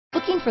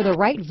Looking for the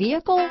right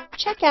vehicle?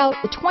 Check out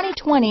the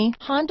 2020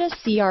 Honda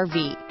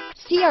CR-V.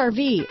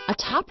 CR-V, a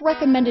top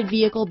recommended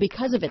vehicle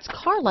because of its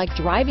car-like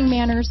driving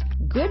manners,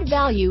 good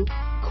value,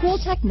 cool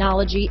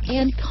technology,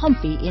 and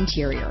comfy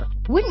interior.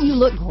 Wouldn't you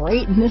look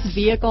great in this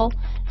vehicle?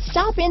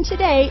 Stop in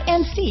today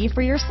and see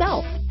for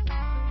yourself.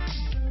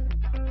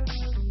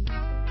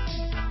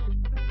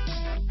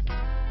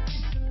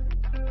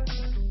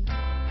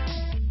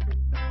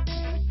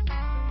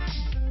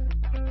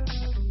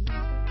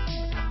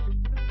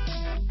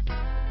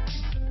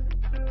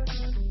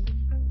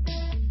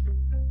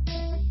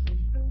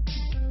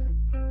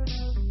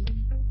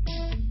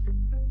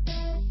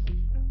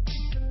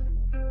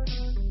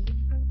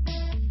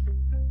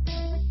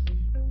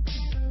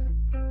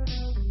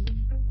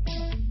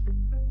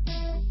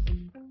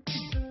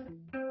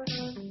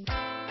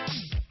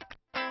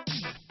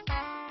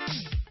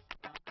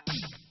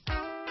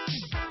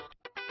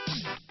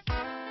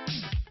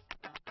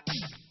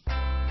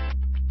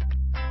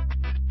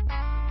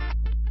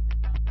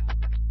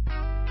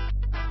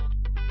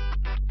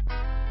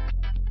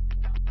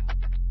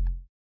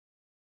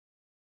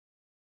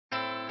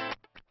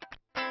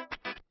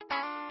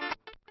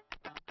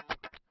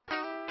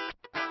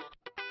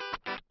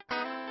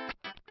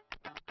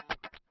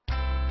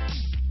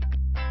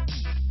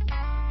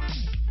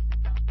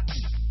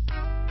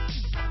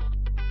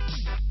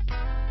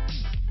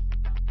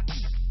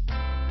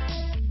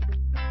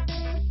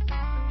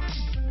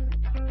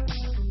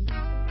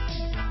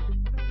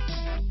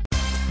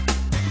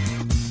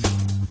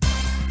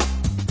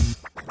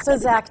 So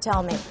Zach,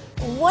 tell me,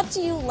 what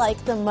do you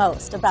like the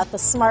most about the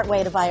smart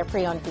way to buy a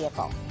pre-owned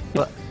vehicle?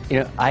 Well,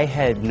 I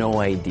had no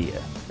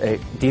idea a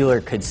dealer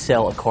could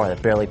sell a car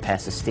that barely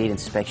passed a state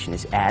inspection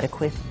as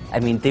adequate. I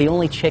mean, they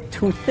only check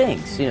two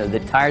things. The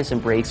tires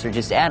and brakes are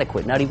just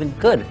adequate, not even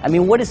good. I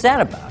mean, what is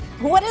that about?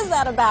 What is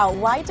that about?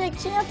 Why take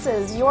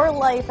chances? Your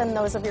life and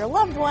those of your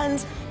loved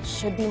ones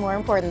should be more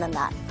important than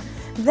that.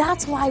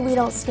 That's why we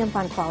don't skimp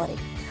on quality.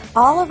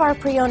 All of our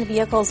pre-owned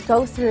vehicles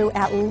go through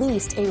at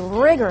least a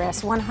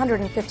rigorous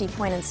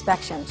 150-point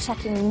inspection,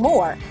 checking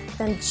more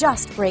than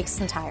just brakes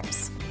and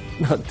tires.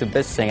 The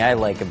best thing I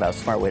like about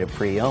Smart Way to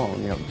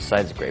Pre-Own,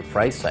 besides the great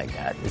price I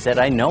got, is that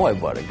I know I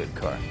bought a good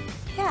car.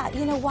 Yeah,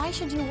 why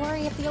should you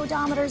worry if the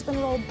odometer's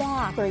been rolled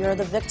back, or you're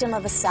the victim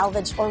of a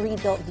salvaged or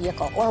rebuilt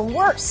vehicle, or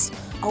worse,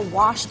 a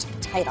washed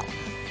title?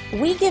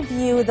 We give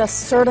you the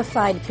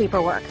certified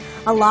paperwork,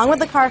 along with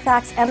the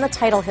Carfax and the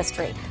title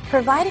history,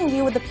 providing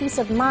you with the peace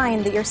of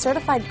mind that your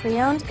certified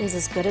pre-owned is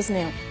as good as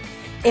new.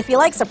 If you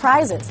like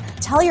surprises,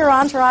 tell your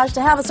entourage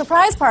to have a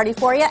surprise party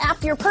for you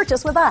after your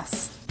purchase with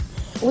us.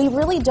 We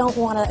really don't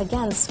want to,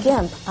 again,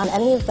 skimp on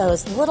any of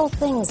those little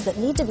things that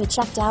need to be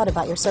checked out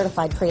about your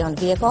certified pre-owned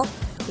vehicle.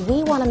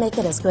 We want to make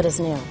it as good as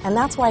new, and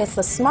that's why it's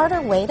the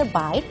smarter way to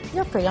buy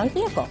your pre-owned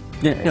vehicle.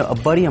 A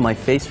buddy on my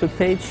Facebook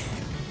page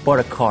bought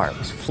a car. It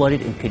was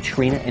flooded in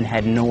Katrina and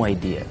had no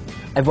idea.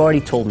 I've already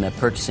told him that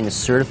purchasing a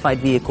certified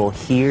vehicle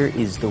here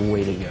is the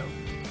way to go.